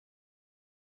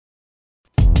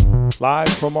Live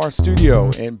from our studio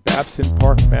in Babson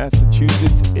Park,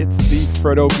 Massachusetts, it's the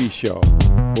Fred Opie Show,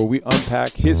 where we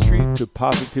unpack history to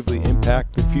positively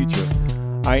impact the future.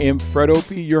 I am Fred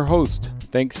Opie, your host.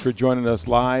 Thanks for joining us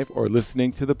live or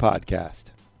listening to the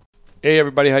podcast. Hey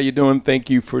everybody, how you doing?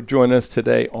 Thank you for joining us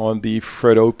today on the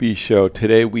Fred Opie Show.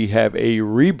 Today we have a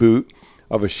reboot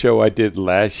of a show I did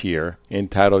last year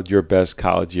entitled Your Best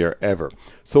College Year Ever.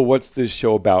 So what's this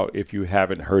show about if you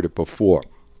haven't heard it before?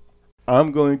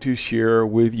 I'm going to share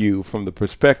with you from the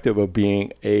perspective of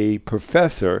being a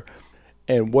professor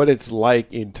and what it's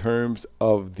like in terms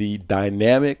of the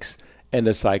dynamics and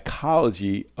the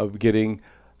psychology of getting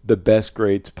the best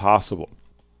grades possible.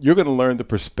 You're going to learn the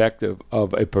perspective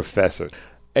of a professor.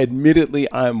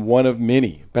 Admittedly, I'm one of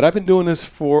many, but I've been doing this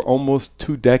for almost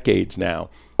 2 decades now.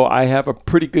 So I have a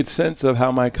pretty good sense of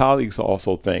how my colleagues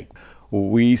also think.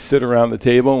 We sit around the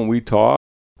table and we talk.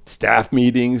 Staff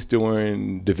meetings,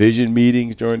 during division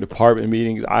meetings, during department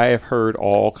meetings, I have heard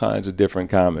all kinds of different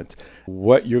comments.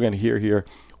 What you're going to hear here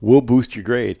will boost your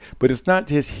grade. But it's not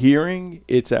just hearing,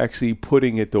 it's actually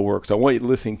putting it to work. So I want you to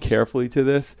listen carefully to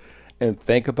this and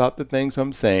think about the things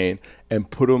I'm saying and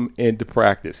put them into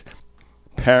practice.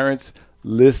 Parents,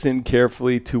 listen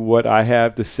carefully to what I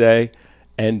have to say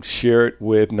and share it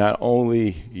with not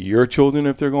only your children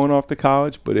if they're going off to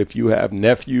college, but if you have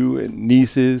nephew and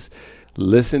nieces,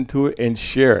 listen to it and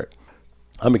share it.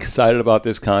 I'm excited about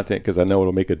this content because I know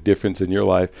it'll make a difference in your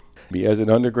life. As an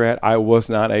undergrad, I was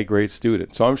not a great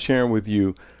student. So I'm sharing with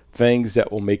you things that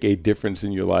will make a difference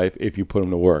in your life if you put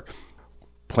them to work.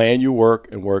 Plan your work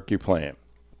and work your plan.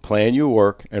 Plan your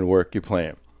work and work your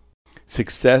plan.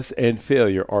 Success and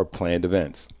failure are planned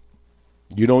events.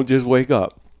 You don't just wake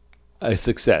up a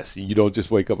success. You don't just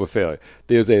wake up a failure.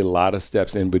 There's a lot of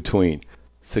steps in between.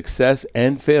 Success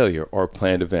and failure are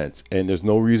planned events, and there's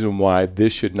no reason why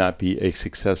this should not be a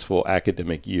successful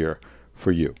academic year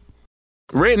for you.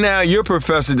 Right now, your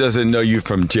professor doesn't know you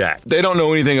from jack. They don't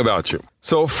know anything about you.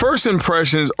 So first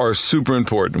impressions are super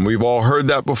important. We've all heard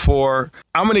that before.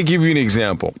 I'm going to give you an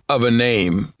example of a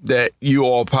name that you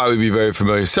all probably be very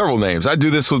familiar with. Several names. I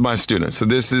do this with my students. So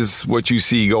this is what you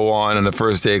see go on the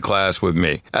first day of class with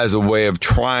me as a way of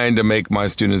trying to make my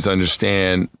students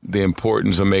understand the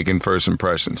importance of making first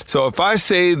impressions. So if I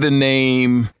say the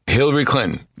name Hillary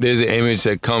Clinton, there's an image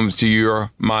that comes to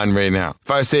your mind right now. If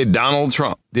I say Donald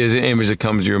Trump, there's an image that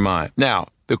comes to your mind. Now,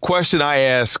 the question I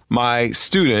ask my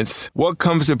students, what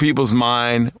comes to people's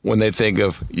mind when they think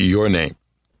of your name?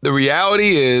 The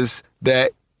reality is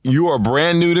that you are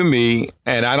brand new to me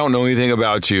and I don't know anything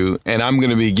about you, and I'm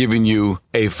going to be giving you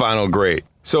a final grade.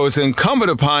 So it's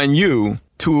incumbent upon you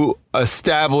to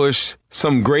establish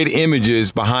some great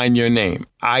images behind your name,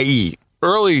 i.e.,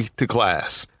 early to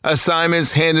class,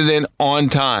 assignments handed in on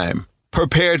time,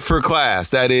 prepared for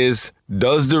class, that is,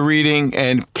 does the reading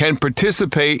and can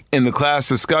participate in the class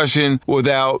discussion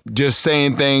without just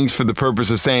saying things for the purpose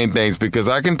of saying things. Because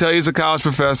I can tell you as a college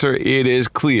professor, it is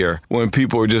clear when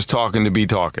people are just talking to be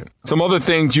talking. Some other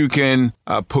things you can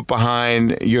put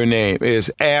behind your name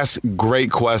is ask great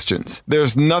questions.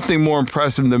 There's nothing more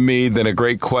impressive to me than a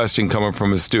great question coming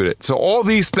from a student. So all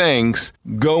these things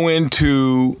go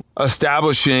into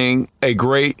establishing a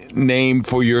great name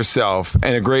for yourself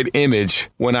and a great image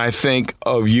when I think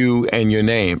of you and your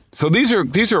name. So these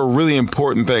are really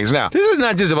important things. Now, this is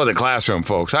not just about the classroom,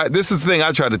 folks. This is the thing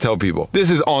I try to tell people.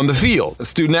 This is on the field, a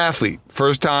student athlete.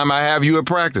 First time I have you at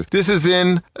practice. This is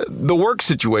in the work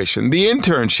situation, the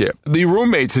internship, the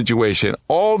roommate situation.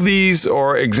 All these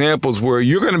are examples where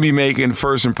you're going to be making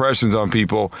first impressions on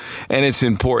people, and it's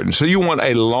important. So you want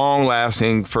a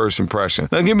long-lasting first impression.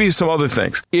 Now, give me some other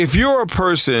things. If you're a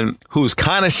person who's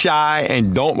kind of shy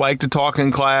and don't like to talk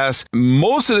in class,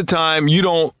 most of the time you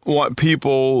don't want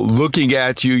people looking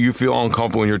at you. You feel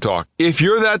uncomfortable when you're talking. If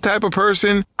you're that type of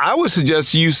person, I would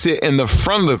suggest you sit in the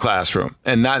front of the classroom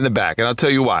and not in the back. And I'll tell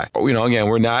you why. Again,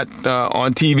 we're not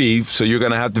on TV, so you're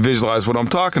going to have to visualize what I'm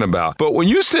talking about. But when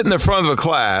you sit in the front of a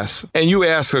class and you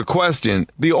ask a question,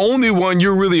 the only one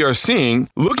you really are seeing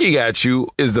looking at you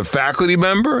is the faculty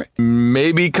member,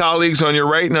 maybe colleagues on your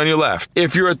right and on your left.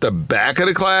 If you're at the back of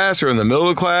the class or in the middle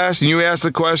of the class and you ask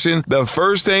a question, the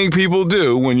first thing people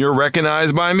do when you're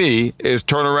recognized by me is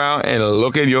turn around and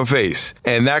look at your face.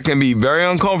 And that can be very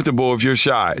uncomfortable if you're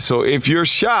shy. So if you're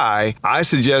shy, I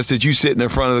suggest that you sit in the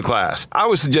front of the class. I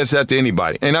would suggest that to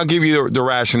anybody. And I'll give you the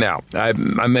rationale. I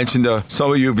mentioned to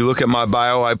some of you, if you look at my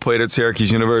bio, I played at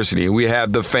Syracuse University. We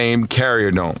have the famed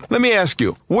Carrier Dome. Let me ask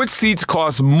you, which seats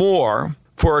cost more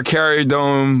for a Carrier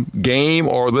Dome game,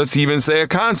 or let's even say a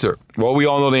concert? Well, we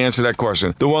all know the answer to that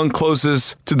question. The one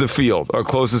closest to the field or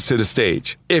closest to the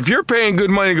stage. If you're paying good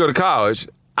money to go to college,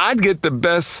 I'd get the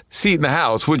best seat in the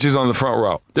house, which is on the front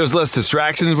row. There's less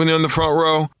distractions when you're in the front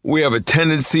row. We have a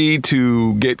tendency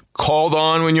to get called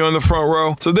on when you're in the front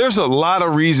row. So there's a lot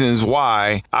of reasons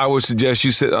why I would suggest you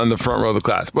sit on the front row of the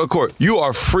class. But of course, you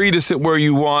are free to sit where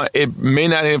you want. It may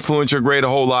not influence your grade a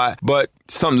whole lot, but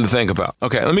something to think about.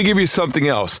 Okay, let me give you something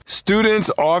else. Students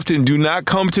often do not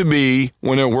come to me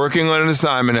when they're working on an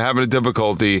assignment and having a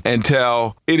difficulty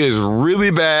until it is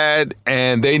really bad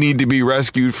and they need to be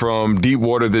rescued from deep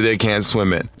water that they can't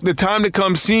swim in. The time to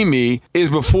come see me is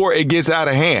before it gets out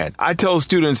of hand. I tell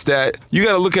students that you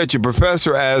got to look at your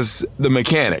professor as the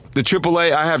mechanic. The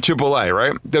AAA, I have AAA,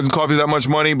 right? Doesn't cost you that much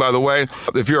money, by the way.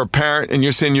 If you're a parent and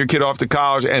you're sending your kid off to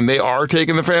college and they are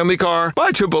taking the family car,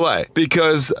 buy AAA,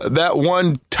 because that one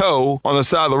tow on the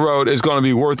side of the road is going to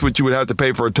be worth what you would have to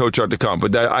pay for a tow truck to come.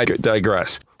 But I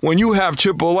digress. When you have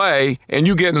AAA and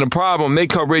you get in a problem, they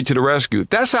come right to the rescue.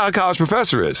 That's how a college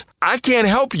professor is. I can't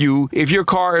help you if your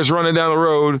car is running down the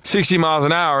road 60 miles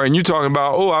an hour and you're talking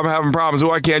about, oh, I'm having problems.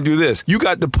 Oh, I can't do this. You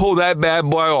got to pull that bad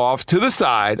boy off to the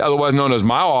side, otherwise known as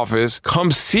my office. Come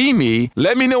see me.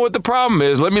 Let me know what the problem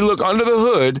is. Let me look under the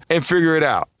hood and figure it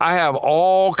out. I have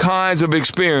all kinds of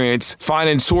experience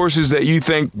finding sources that you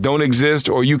think don't exist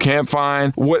or you can't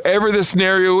find. Whatever the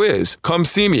scenario is, come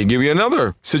see me. I'll give you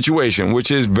another situation, which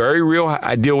is very real.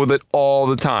 I deal with it all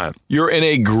the time. You're in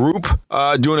a group,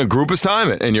 doing a group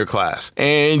assignment in your class,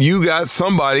 and you got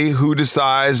somebody who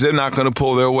decides they're not going to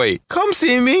pull their weight. Come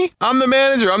see me. I'm the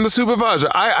manager. I'm the supervisor.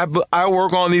 I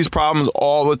work on these problems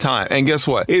all the time. And guess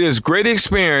what? It is great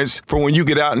experience for when you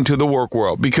get out into the work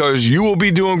world, because you will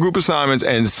be doing group assignments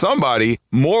and somebody,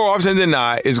 more often than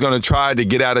not, is going to try to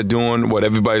get out of doing what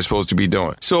everybody's supposed to be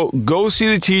doing. So go see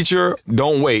the teacher.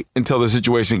 Don't wait until the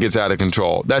situation gets out of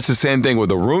control. That's the same thing with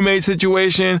a roommate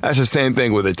situation. That's the same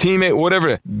thing with a teammate,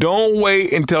 whatever. Don't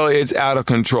wait until it's out of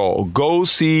control. Go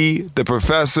see the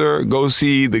professor, go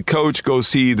see the coach, go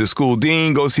see the school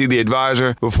dean, go see the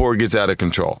advisor before it gets out of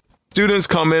control. Students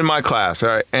come in my class,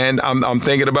 all right, and I'm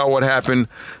thinking about what happened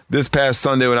this past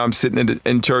Sunday when I'm sitting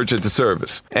in church at the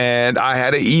service. And I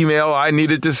had an email I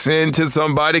needed to send to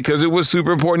somebody because it was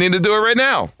super important. I need to do it right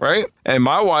now, right? And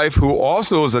my wife, who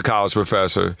also is a college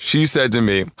professor, she said to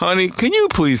me, honey, can you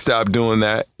please stop doing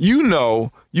that? You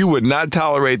know you would not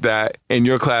tolerate that in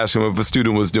your classroom if a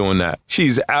student was doing that.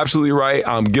 She's absolutely right.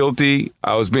 I'm guilty.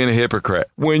 I was being a hypocrite.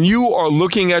 When you are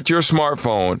looking at your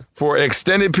smartphone for an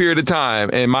extended period of time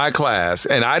in my class,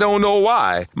 and I don't know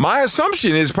why, my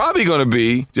assumption is probably going to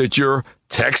be that you're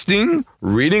texting,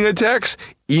 reading a text,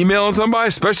 emailing somebody,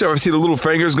 especially if I see the little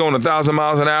fingers going 1,000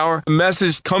 miles an hour. A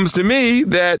message comes to me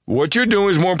that what you're doing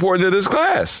is more important than this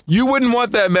class. You wouldn't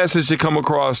want that message to come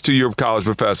across to your college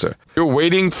professor. You're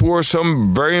waiting for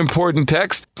some very important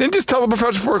text, then just tell the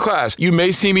professor for a class. You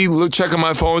may see me checking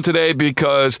my phone today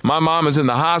because my mom is in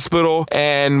the hospital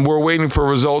and we're waiting for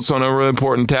results on a really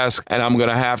important test and I'm going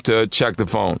to have to check the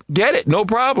phone. Get it? No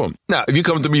problem. Now, if you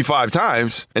come to me 5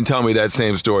 times and tell me that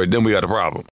same story, then we got a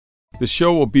problem. The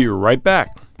show will be right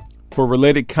back. For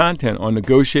related content on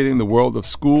negotiating the world of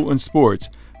school and sports,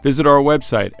 visit our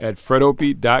website at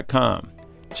fredopie.com.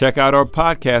 Check out our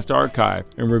podcast archive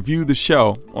and review the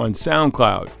show on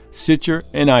SoundCloud, Stitcher,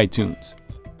 and iTunes.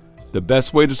 The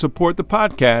best way to support the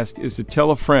podcast is to tell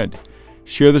a friend,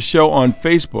 share the show on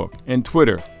Facebook and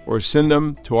Twitter, or send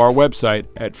them to our website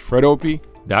at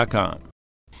fredopie.com.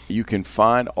 You can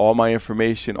find all my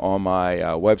information on my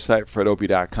website,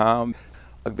 fredopie.com.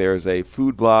 There's a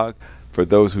food blog. For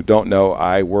those who don't know,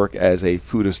 I work as a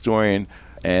food historian,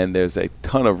 and there's a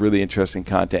ton of really interesting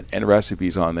content and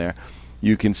recipes on there.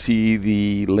 You can see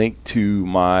the link to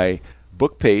my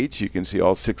book page. You can see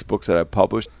all 6 books that I've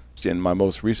published. In my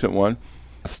most recent one,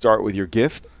 Start With Your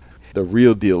Gift, the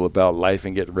real deal about life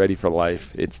and get ready for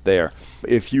life. It's there.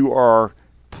 If you are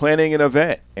planning an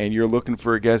event and you're looking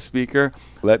for a guest speaker,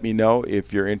 let me know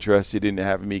if you're interested in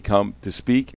having me come to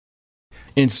speak.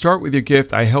 In Start With Your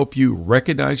Gift, I help you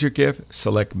recognize your gift,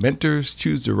 select mentors,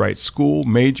 choose the right school,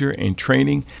 major, and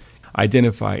training,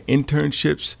 identify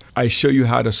internships. I show you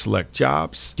how to select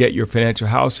jobs, get your financial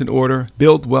house in order,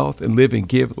 build wealth, and live and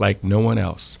give like no one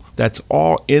else. That's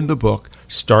all in the book,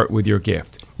 Start With Your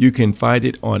Gift. You can find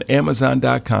it on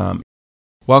Amazon.com.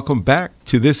 Welcome back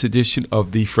to this edition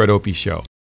of The Fred Opie Show.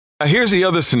 Here's the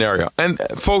other scenario. And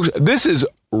folks, this is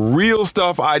real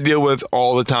stuff I deal with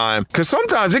all the time. Because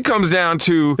sometimes it comes down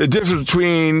to the difference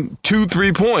between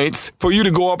 2-3 points for you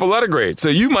to go up a letter grade. So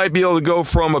you might be able to go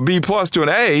from a B+ to an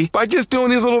A by just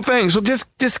doing these little things. So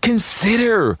just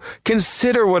consider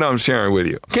what I'm sharing with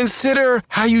you. Consider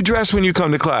how you dress when you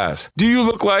come to class. Do you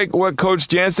look like what Coach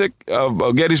Jancic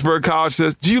of Gettysburg College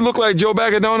says? Do you look like Joe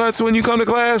Bag of Donuts when you come to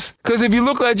class? Because if you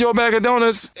look like Joe Bag of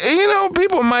Donuts,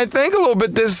 people might think a little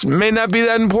bit this may not be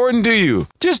that important to you.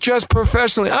 Just dress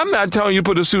professionally. I'm not telling you to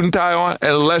put a suit and tie on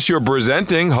unless you're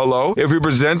presenting. Hello? If you're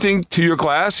presenting to your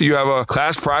class, you have a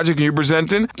class project and you're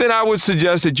presenting, then I would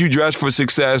suggest that you dress for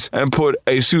success and put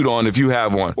a suit on if you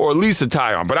have one, or at least a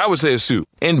tie on. But I would say a suit.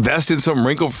 Invest in some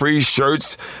wrinkle-free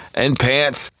shirts and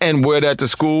pants and wear that to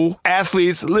school.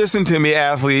 Athletes, listen to me,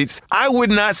 athletes. I would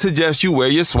not suggest you wear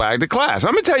your swag to class.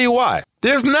 I'm going to tell you why.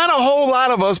 There's not a whole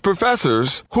lot of us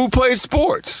professors who play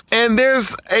sports. And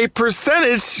there's a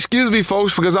percentage, excuse me,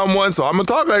 folks, because I'm one, so I'm going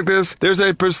to talk like this. There's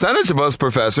a percentage of us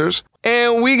professors,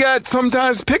 and we got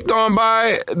sometimes picked on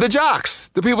by the jocks,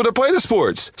 the people that play the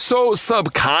sports. So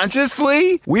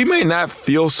subconsciously, we may not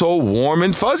feel so warm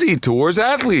and fuzzy towards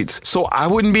athletes. So I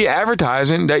wouldn't be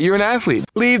advertising that you're an athlete.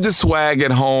 Leave the swag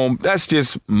at home. That's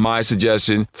just my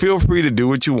suggestion. Feel free to do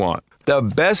what you want. The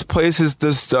best places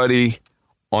to study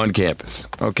on campus.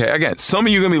 Okay. Again, some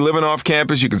of you are going to be living off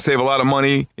campus. You can save a lot of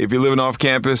money if you're living off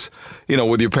campus,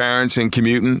 with your parents and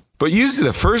commuting. But usually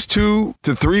the first 2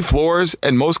 to 3 floors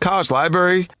in most college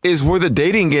library is where the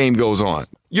dating game goes on.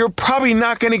 You're probably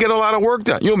not going to get a lot of work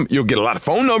done. You'll get a lot of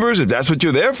phone numbers if that's what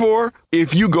you're there for.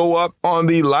 If you go up on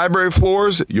the library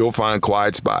floors, you'll find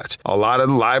quiet spots. A lot of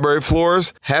the library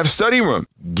floors have study room.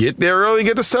 Get there early,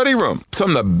 get the study room.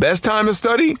 Some of the best time to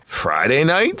study, Friday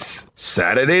nights,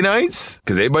 Saturday nights,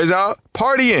 because everybody's out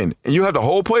partying and you have the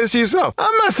whole place to yourself.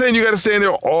 I'm not saying you got to stay in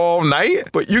there all night,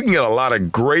 but you can get a lot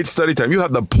of great study time. You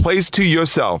have the place to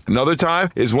yourself. Another time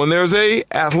is when there's a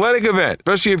athletic event,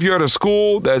 especially if you're at a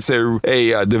school that's a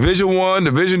Division I,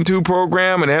 Division II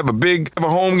program and they have a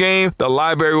home game. The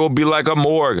library will be like a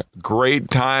morgue. Great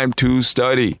time to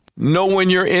study. Know when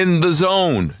you're in the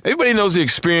zone. Everybody knows the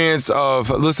experience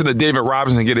of listening to David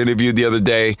Robinson get interviewed the other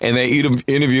day, and they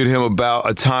interviewed him about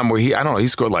a time where he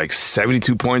scored like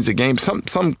 72 points a game,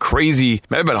 some crazy,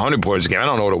 might have been 100 points a game. I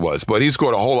don't know what it was, but he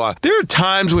scored a whole lot. There are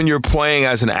times when you're playing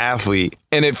as an athlete,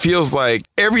 and it feels like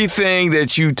everything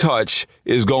that you touch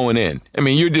is going in. I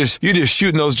mean, you're just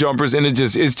shooting those jumpers, and it's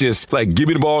just like, give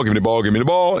me the ball, give me the ball, give me the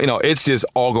ball. It's just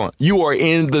all going. You are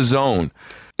in the zone.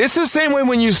 It's the same way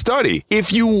when you study.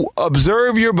 If you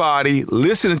observe your body,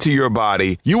 listen to your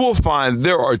body, you will find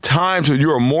there are times when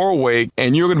you are more awake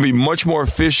and you're going to be much more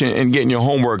efficient in getting your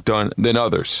homework done than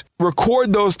others.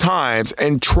 Record those times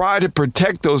and try to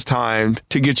protect those times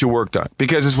to get your work done,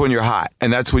 because it's when you're hot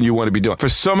and that's when you want to be doing. For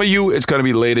some of you, it's going to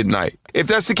be late at night. If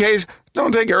that's the case,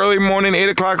 don't take early morning 8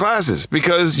 o'clock classes,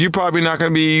 because you're probably not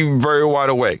going to be very wide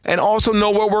awake. And also know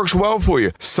what works well for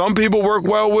you. Some people work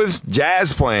well with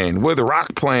jazz playing, with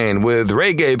rock playing, with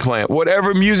reggae playing,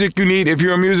 whatever music you need if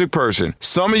you're a music person.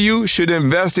 Some of you should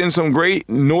invest in some great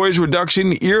noise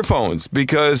reduction earphones,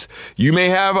 because you may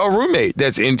have a roommate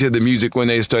that's into the music when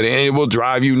they study and it will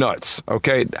drive you nuts.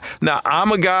 Okay. Now,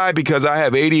 I'm a guy, because I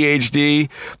have ADHD.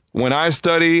 When I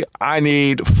study, I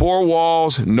need 4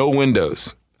 walls, no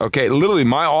windows. Okay, literally,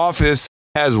 my office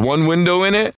has 1 window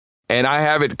in it, and I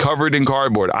have it covered in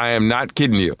cardboard. I am not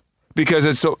kidding you, because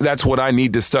that's what I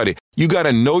need to study. You got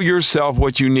to know yourself,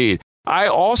 what you need. I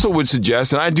also would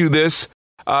suggest, and I do this,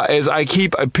 is I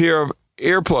keep a pair of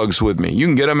earplugs with me. You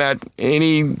can get them at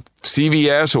any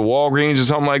CVS or Walgreens or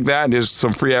something like that. There's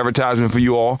some free advertisement for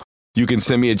you all. You can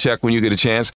send me a check when you get a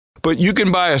chance. But you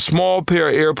can buy a small pair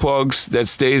of earplugs that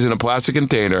stays in a plastic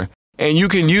container, and you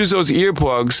can use those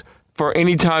earplugs for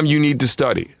any time you need to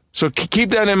study. So keep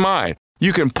that in mind.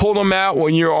 You can pull them out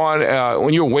when you're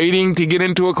when you're waiting to get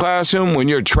into a classroom, when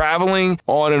you're traveling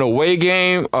on an away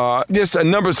game. Just a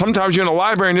number. Sometimes you're in a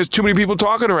library and there's too many people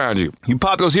talking around you. You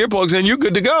pop those earplugs in, you're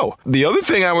good to go. The other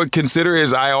thing I would consider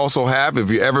is, I also have, if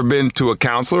you've ever been to a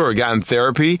counselor or gotten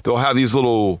therapy, they'll have these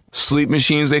little sleep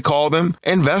machines, they call them.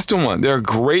 Invest in one. They're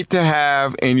great to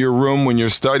have in your room when you're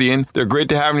studying. They're great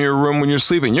to have in your room when you're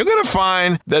sleeping. You're going to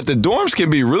find that the dorms can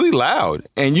be really loud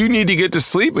and you need to get to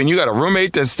sleep and you got a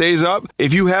roommate that stays up.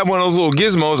 if you have one of those little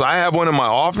gizmos, I have one in my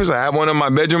office. I have one in my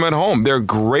bedroom at home. They're a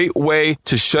great way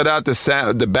to shut out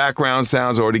the background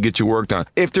sounds or to get your work done.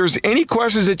 If there's any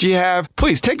questions that you have,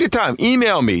 please take the time.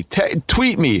 Email me,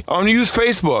 tweet me, or use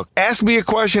Facebook. Ask me a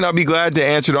question. I'll be glad to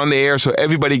answer it on the air so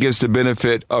everybody gets the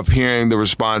benefit of hearing the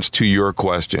response to your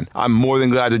question. I'm more than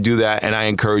glad to do that, and I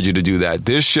encourage you to do that.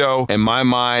 This show, in my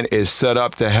mind, is set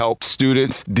up to help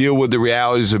students deal with the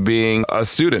realities of being a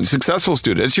student, successful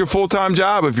student. It's your full-time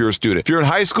job if you're a student. If you're in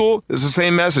high school, it's the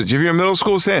same message. If you're in middle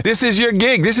school, same. This is your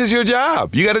gig. This is your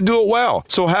job. You got to do it well.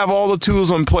 So have all the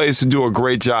tools in place to do a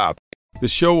great job. The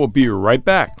show will be right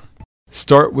back.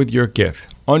 Start with your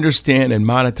gift. Understand and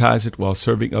monetize it while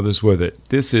serving others with it.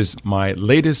 This is my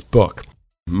latest book,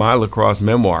 my lacrosse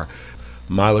memoir.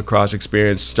 My lacrosse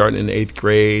experience starting in 8th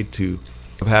grade to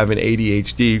having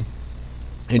ADHD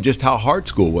and just how hard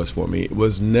school was for me. It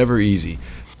was never easy.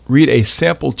 Read a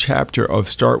sample chapter of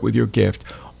Start With Your Gift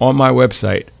on my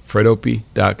website,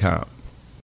 fredopie.com.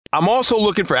 I'm also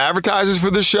looking for advertisers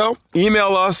for this show.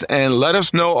 Email us and let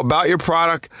us know about your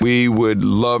product. We would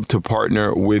love to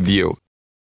partner with you.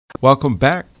 Welcome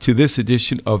back to this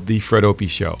edition of the Fred Opie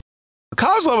Show.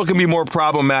 College level can be more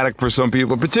problematic for some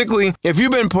people, particularly if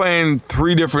you've been playing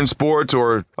 3 different sports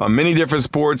or many different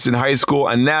sports in high school,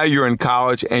 and now you're in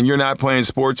college and you're not playing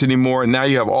sports anymore, and now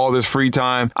you have all this free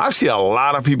time. I've seen a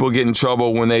lot of people get in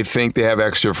trouble when they think they have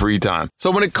extra free time.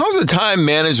 So when it comes to time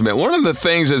management, one of the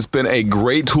things that's been a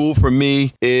great tool for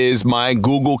me is my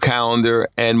Google Calendar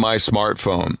and my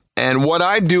smartphone. And what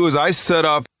I do is I set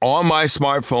up on my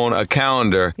smartphone a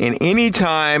calendar, and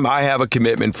anytime I have a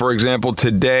commitment, for example,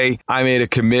 today I made a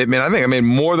commitment. I think I made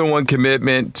more than one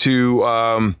commitment to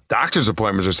doctor's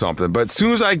appointments or something. But as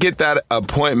soon as I get that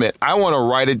appointment, I want to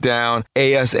write it down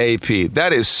ASAP.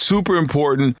 That is super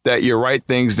important that you write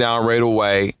things down right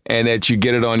away and that you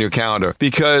get it on your calendar.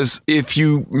 Because if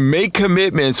you make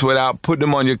commitments without putting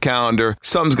them on your calendar,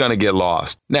 something's going to get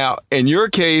lost. Now, in your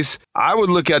case, I would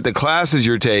look at the classes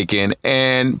you're taking,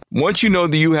 and once you know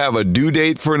that you have a due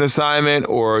date for an assignment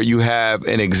or you have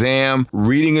an exam,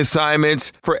 reading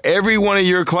assignments, for every one of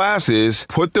your classes,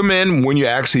 put them in when you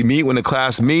actually meet, when the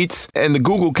class meets. And the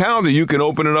Google Calendar, you can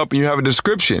open it up and you have a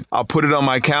description. I'll put it on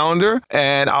my calendar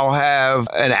and I'll have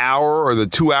an hour or the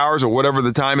 2 hours or whatever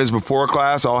the time is before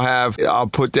class. I'll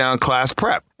put down class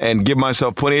prep and give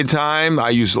myself plenty of time. I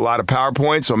use a lot of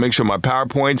PowerPoint, so make sure my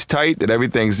PowerPoint's tight, that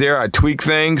everything's there. I tweak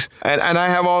things, and I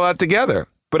have all that together.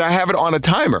 But I have it on a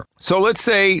timer. So let's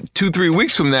say 2-3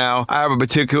 weeks from now, I have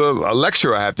a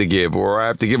lecture I have to give, or I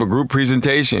have to give a group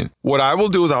presentation. What I will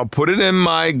do is I'll put it in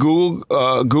my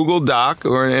Google Doc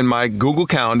or in my Google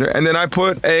Calendar, and then I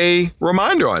put a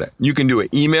reminder on it. You can do an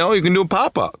email, you can do a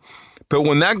pop-up. But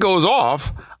when that goes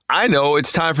off, I know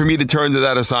it's time for me to turn to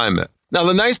that assignment. Now,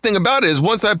 the nice thing about it is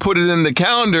once I put it in the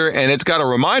calendar and it's got a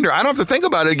reminder, I don't have to think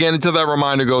about it again until that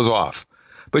reminder goes off.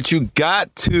 But you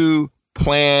got to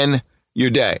plan your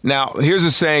day. Now, here's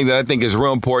a saying that I think is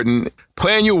real important.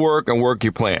 Plan your work and work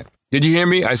your plan. Did you hear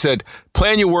me? I said,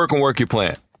 plan your work and work your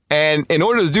plan. And in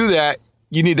order to do that,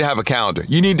 you need to have a calendar.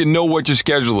 You need to know what your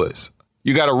schedule is.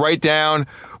 You got to write down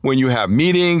when you have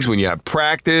meetings, when you have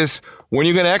practice, when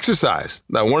you're going to exercise.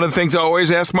 Now, one of the things I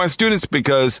always ask my students,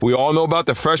 because we all know about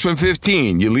the freshman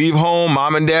 15. You leave home,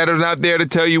 mom and dad are not there to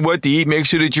tell you what to eat. Make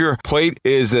sure that your plate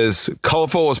is as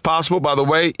colorful as possible. By the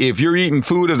way, if you're eating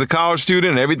food as a college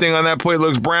student and everything on that plate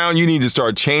looks brown, you need to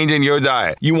start changing your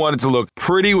diet. You want it to look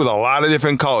pretty with a lot of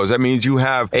different colors. That means you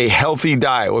have a healthy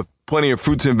diet with plenty of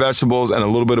fruits and vegetables and a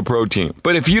little bit of protein.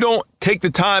 But if you don't take the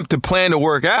time to plan to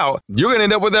work out, you're going to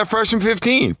end up with that freshman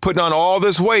 15, putting on all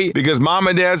this weight because mom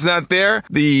and dad's not there.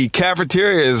 The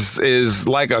cafeteria is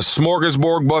like a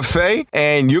smorgasbord buffet,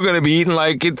 and you're going to be eating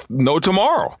like it's no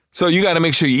tomorrow. So you got to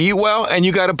make sure you eat well, and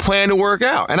you got to plan to work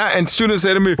out. And students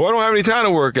say to me, well, I don't have any time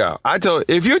to work out. I tell you,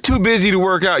 if you're too busy to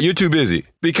work out, you're too busy,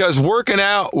 because working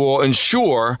out will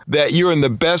ensure that you're in the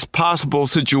best possible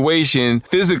situation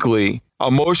physically,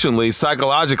 emotionally,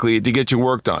 psychologically, to get your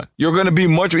work done. You're going to be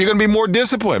more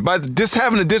disciplined. By just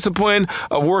having a discipline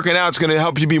of working out, it's going to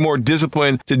help you be more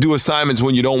disciplined to do assignments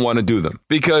when you don't want to do them.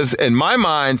 Because in my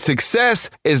mind, success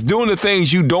is doing the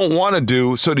things you don't want to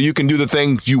do so that you can do the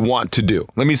things you want to do.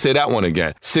 Let me say that one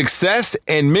again. Success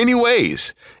in many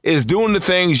ways is doing the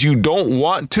things you don't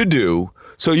want to do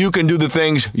so you can do the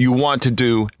things you want to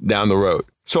do down the road.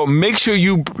 So make sure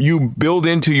you build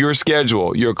into your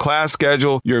schedule, your class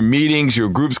schedule, your meetings, your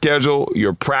group schedule,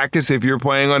 your practice if you're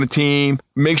playing on a team.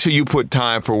 Make sure you put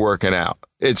time for working out.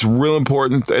 It's real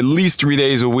important, at least 3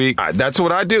 days a week. That's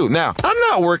what I do. Now, I'm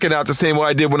not working out the same way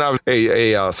I did when I was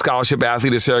a scholarship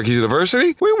athlete at Syracuse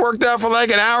University. We worked out for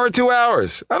like an hour, 2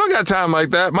 hours. I don't got time like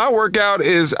that. My workout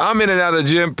is I'm in and out of the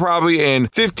gym probably in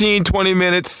 15, 20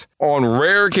 minutes, on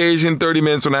rare occasion, 30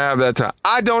 minutes when I have that time.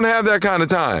 I don't have that kind of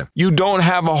time. You don't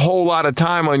have a whole lot of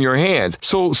time on your hands.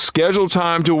 So schedule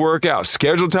time to work out,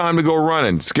 schedule time to go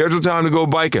running, schedule time to go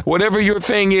biking. Whatever your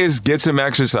thing is, get some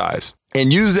exercise.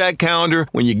 And use that calendar.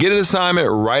 When you get an assignment,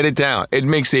 write it down. It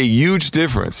makes a huge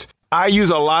difference. I use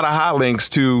a lot of hot links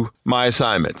to my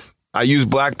assignments. I use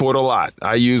Blackboard a lot.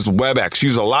 I use WebEx,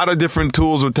 use a lot of different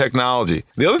tools with technology.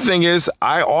 The other thing is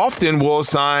I often will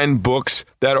assign books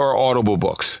that are Audible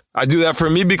books. I do that for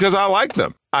me because I like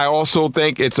them. I also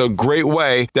think it's a great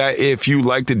way that if you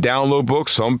like to download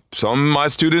books, some of my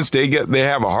students, they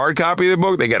have a hard copy of the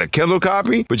book, they get a Kindle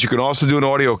copy, but you can also do an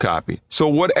audio copy. So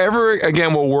whatever,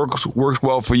 again, will works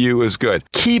well for you is good.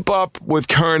 Keep up with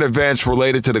current events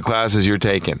related to the classes you're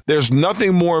taking. There's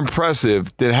nothing more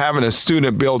impressive than having a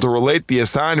student be able to relate the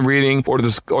assigned reading or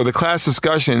the class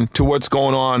discussion to what's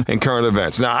going on in current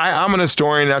events. Now, I'm an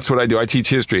historian. That's what I do. I teach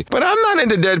history. But I'm not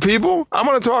into dead people. I'm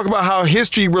going to talk about how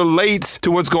history relates to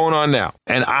what's going on now.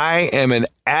 And I am an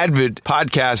avid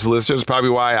podcast listener. That's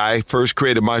probably why I first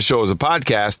created my show as a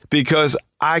podcast, because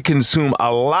I consume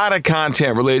a lot of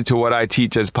content related to what I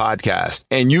teach as podcast.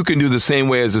 And you can do the same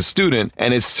way as a student.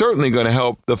 And it's certainly going to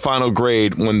help the final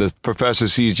grade when the professor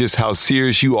sees just how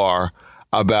serious you are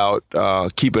about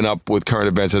keeping up with current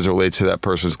events as it relates to that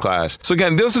person's class. So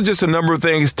again, this is just a number of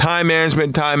things. Time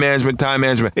management.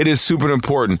 It is super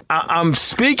important. I'm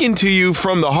speaking to you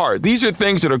from the heart. These are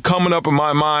things that are coming up in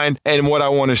my mind and what I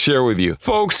want to share with you.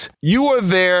 Folks, you are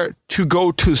there to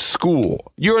go to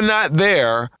school. You're not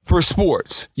there for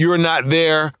sports. You're not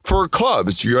there for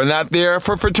clubs. You're not there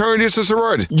for fraternities or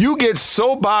sororities. You get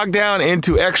so bogged down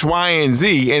into X, Y, and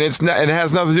Z, and it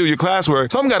has nothing to do with your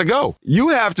classwork. Some got to go. You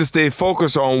have to stay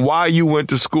focused on why you went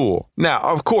to school. Now,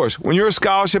 of course, when you're a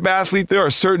scholarship athlete, there are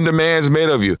certain demands made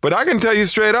of you. But I can tell you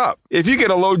straight up, if you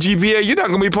get a low GPA, you're not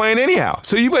going to be playing anyhow.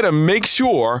 So you better make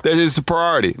sure that it's a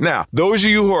priority. Now, those of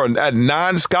you who are at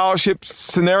non-scholarship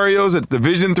scenarios at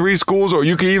Division III schools, or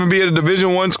you can even be at a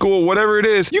Division I school, whatever it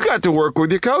is, you got to work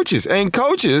with your coaches. And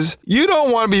coaches, you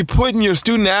don't want to be putting your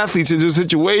student athletes into a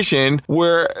situation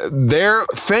where they're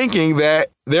thinking that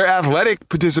their athletic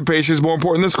participation is more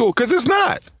important than school, because it's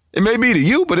not. It may be to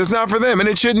you, but it's not for them, and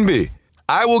it shouldn't be.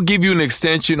 I will give you an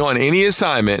extension on any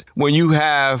assignment when you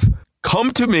have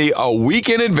come to me a week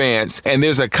in advance and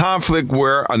there's a conflict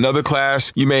where another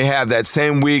class you may have that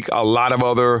same week, a lot of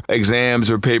other exams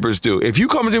or papers due. If you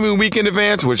come to me a week in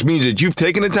advance, which means that you've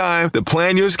taken the time to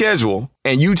plan your schedule,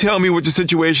 and you tell me what your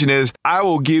situation is, I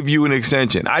will give you an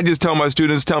extension. I just tell my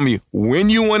students, tell me when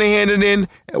you want to hand it in,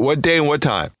 what day and what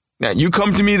time. Now, you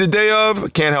come to me the day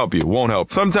of, can't help you, won't help.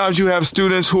 Sometimes you have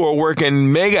students who are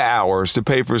working mega hours to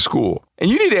pay for school. And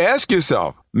you need to ask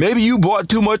yourself, maybe you bought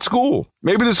too much school.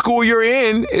 Maybe the school you're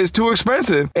in is too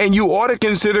expensive, and you ought to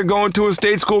consider going to a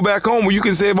state school back home where you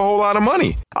can save a whole lot of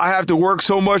money. I have to work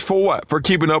so much for what? For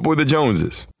keeping up with the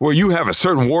Joneses. Where you have a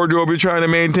certain wardrobe you're trying to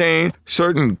maintain,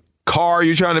 certain car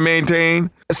you're trying to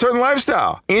maintain, a certain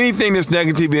lifestyle. Anything that's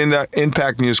negatively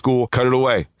impacting your school, cut it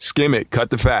away. Skim it, cut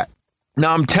the fat.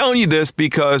 Now, I'm telling you this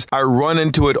because I run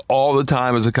into it all the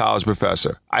time as a college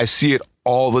professor. I see it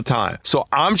all the time. So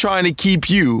I'm trying to keep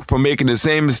you from making the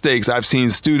same mistakes I've seen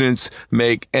students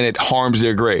make, and it harms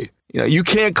their grade. You know, you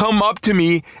can't come up to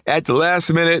me at the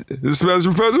last minute, this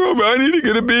professor, I need to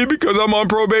get a B because I'm on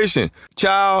probation.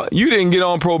 Child, you didn't get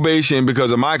on probation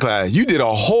because of my class. You did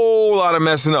a whole lot of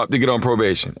messing up to get on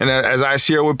probation. And as I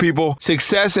share with people,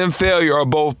 success and failure are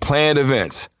both planned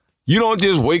events. You don't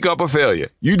just wake up a failure.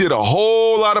 You did a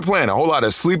whole lot of planning, a whole lot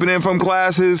of sleeping in from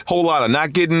classes, a whole lot of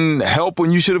not getting help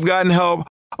when you should have gotten help,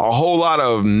 a whole lot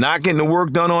of not getting the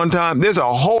work done on time. There's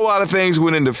a whole lot of things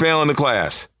went into failing the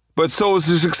class. But so is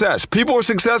the success. People are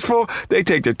successful. They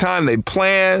take their time. They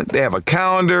plan. They have a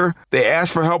calendar. They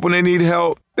ask for help when they need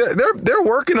help. They're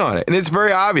working on it, and it's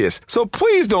very obvious. So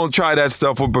please don't try that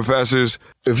stuff with professors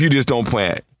if you just don't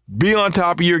plan it. Be on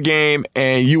top of your game,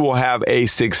 and you will have a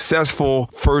successful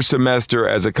first semester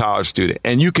as a college student,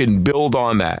 and you can build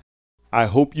on that. I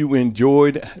hope you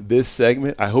enjoyed this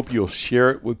segment. I hope you'll share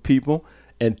it with people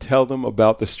and tell them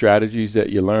about the strategies that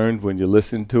you learned when you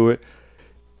listened to it.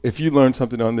 If you learned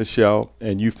something on this show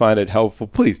and you find it helpful,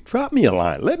 please drop me a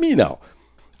line. Let me know.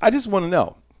 I just want to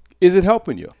know, is it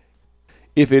helping you?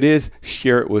 If it is,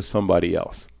 share it with somebody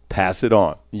else. Pass it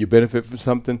on. You benefit from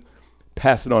something,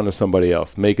 pass it on to somebody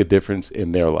else. Make a difference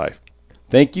in their life.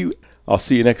 Thank you. I'll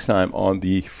see you next time on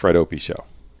the Fred Opie Show.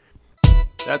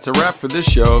 That's a wrap for this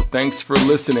show. Thanks for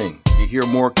listening. To hear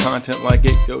more content like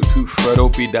it, go to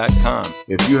fredopie.com.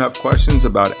 If you have questions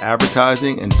about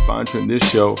advertising and sponsoring this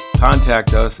show,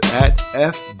 contact us at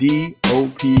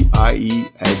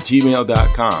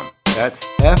fdopie@gmail.com. That's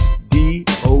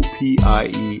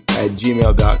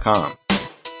fdopie@gmail.com.